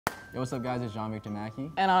Yo, what's up, guys? It's Jean-Victor Mackie.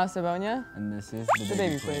 And Anna Sobonja. And this is The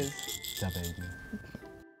Baby Quiz. The Baby.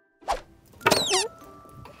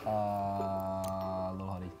 Little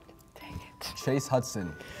Huddy. Dang it. Chase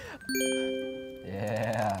Hudson.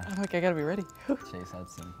 Yeah. I'm like, I gotta be ready. Chase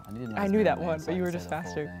Hudson. I knew that one, but you were just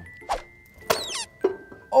faster.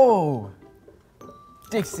 Oh!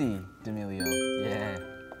 Dixie D'Amelio. Yeah.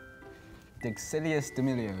 Dixilius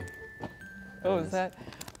D'Amelio. What was that?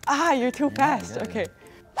 Ah, you're too fast. Okay.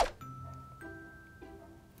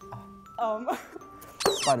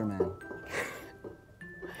 Spider-Man.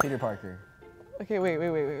 Peter Parker. Okay, wait.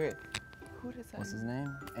 Who does that? What's his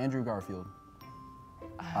name? Andrew Garfield.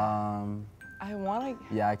 I wanna.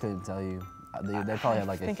 Yeah, I couldn't tell you. They probably had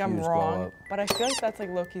like a huge I think I'm wrong, glow up. but I feel like that's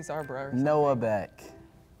like Loki's Arbor or something. Noah Beck.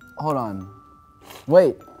 Hold on.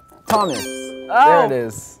 Wait. Thomas. Oh, there it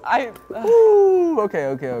is. Woo! Okay.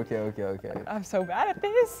 I'm so bad at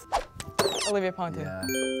this. Olivia Ponton. Yeah.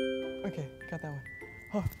 Okay, got that one.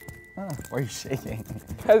 Oh. Why are you shaking?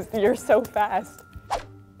 Because you're so fast.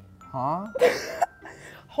 Huh?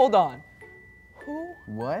 Hold on. Who?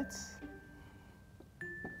 What?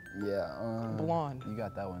 Yeah. Blonde. You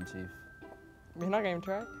got that one, Chief. You're not gonna even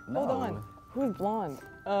try? No. Hold on. Who's blonde?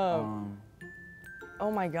 Oh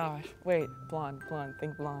my gosh. Wait, blonde.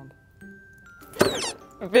 Think blonde.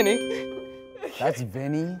 Vinny. That's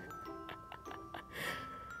Vinny?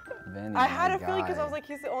 Vinny. I had a feeling because I was like,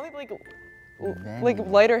 he's the only Vinny. like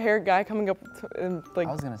lighter hair guy coming up and like.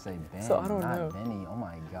 I was gonna say Ben, so I don't not know. Vinny. Oh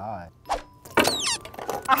my god.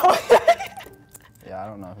 Yeah, I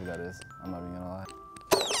don't know who that is. I'm not even gonna lie.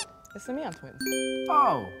 It's the Neon Twins.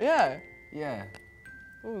 Oh. Yeah. Yeah.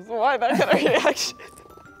 Ooh, so why that kind of reaction?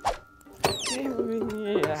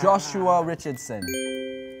 Yeah. Joshua Richardson.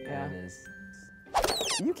 Yeah. There it is.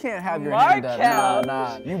 You can't have your hand up.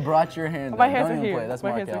 Nah. You brought your hand up. My hands Don't are even here. play. That's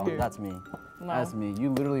My hands are Markel. here. That's me. No. That's me.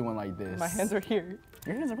 You literally went like this. My hands are here.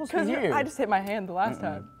 Your hands are supposed to be here. I just hit my hand the last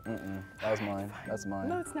time. That was mine. That's mine.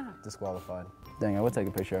 No, it's not. Disqualified. Dang, I would take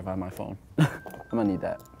a picture if I had my phone. I'm gonna need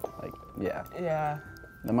that. Like, yeah. Yeah.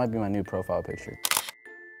 That might be my new profile picture.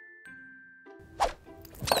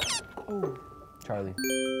 Ooh. Charlie.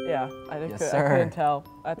 Yeah, I couldn't tell.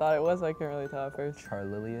 I thought it was, I couldn't really tell at first.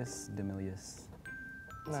 Charlilius D'Amelius.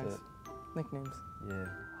 Nice. Nicknames. Yeah.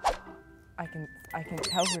 I can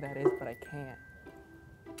tell who that is, but I can't.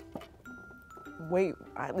 Wait,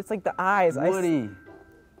 it's like the eyes. Woody.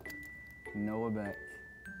 Noah Beck.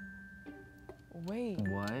 Wait.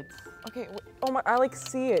 What? Okay. Oh my! I like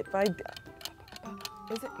see it, but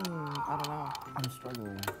is it? I don't know. I'm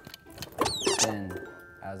struggling. Ben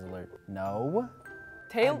Azelert. No.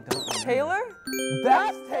 Taylor?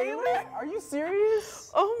 That's Taylor? Are you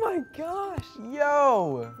serious? Oh my gosh.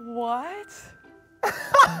 Yo. What?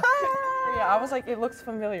 Yeah, I was like, it looks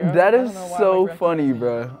familiar. That is so funny,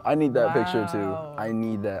 bro. I need that picture too. I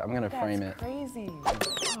need that. I'm gonna frame it. That's crazy.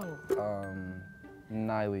 Oh.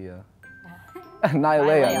 Nylia.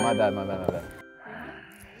 Nylea. My bad.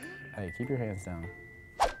 Hey, keep your hands down.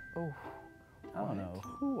 Oh. I don't know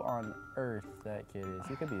who on earth that kid is.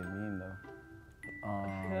 He could be a meme though.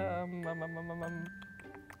 I'm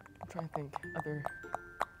trying to think other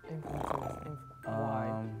influences.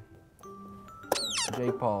 Why?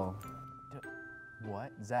 Jake Paul.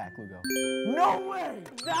 What? Zach Lugo. No way!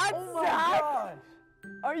 That's oh Zach? Gosh.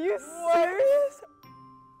 Are you serious?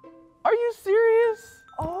 Are you serious?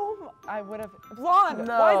 Oh, I would have. Blonde!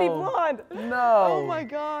 No. Why is he blonde? No. Oh my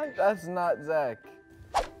gosh. That's not Zach.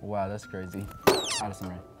 Wow, that's crazy. Addison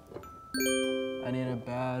Ray. I need a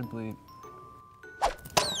bad bleep.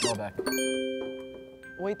 Go back.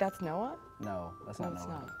 Wait, that's Noah? No, that's not it's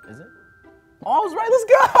Noah. not. Is it? Oh, I was right. Let's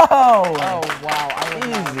go! Oh, wow.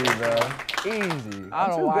 Easy, bro. Easy. I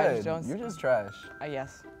don't know why I good. just... You're just trash.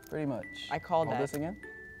 Yes. Pretty much. I called Hold that. this again?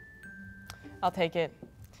 I'll take it.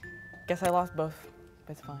 Guess I lost both,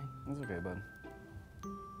 but it's fine. It's okay, bud.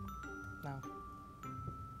 No.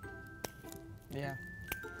 Yeah.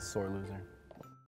 Sore loser.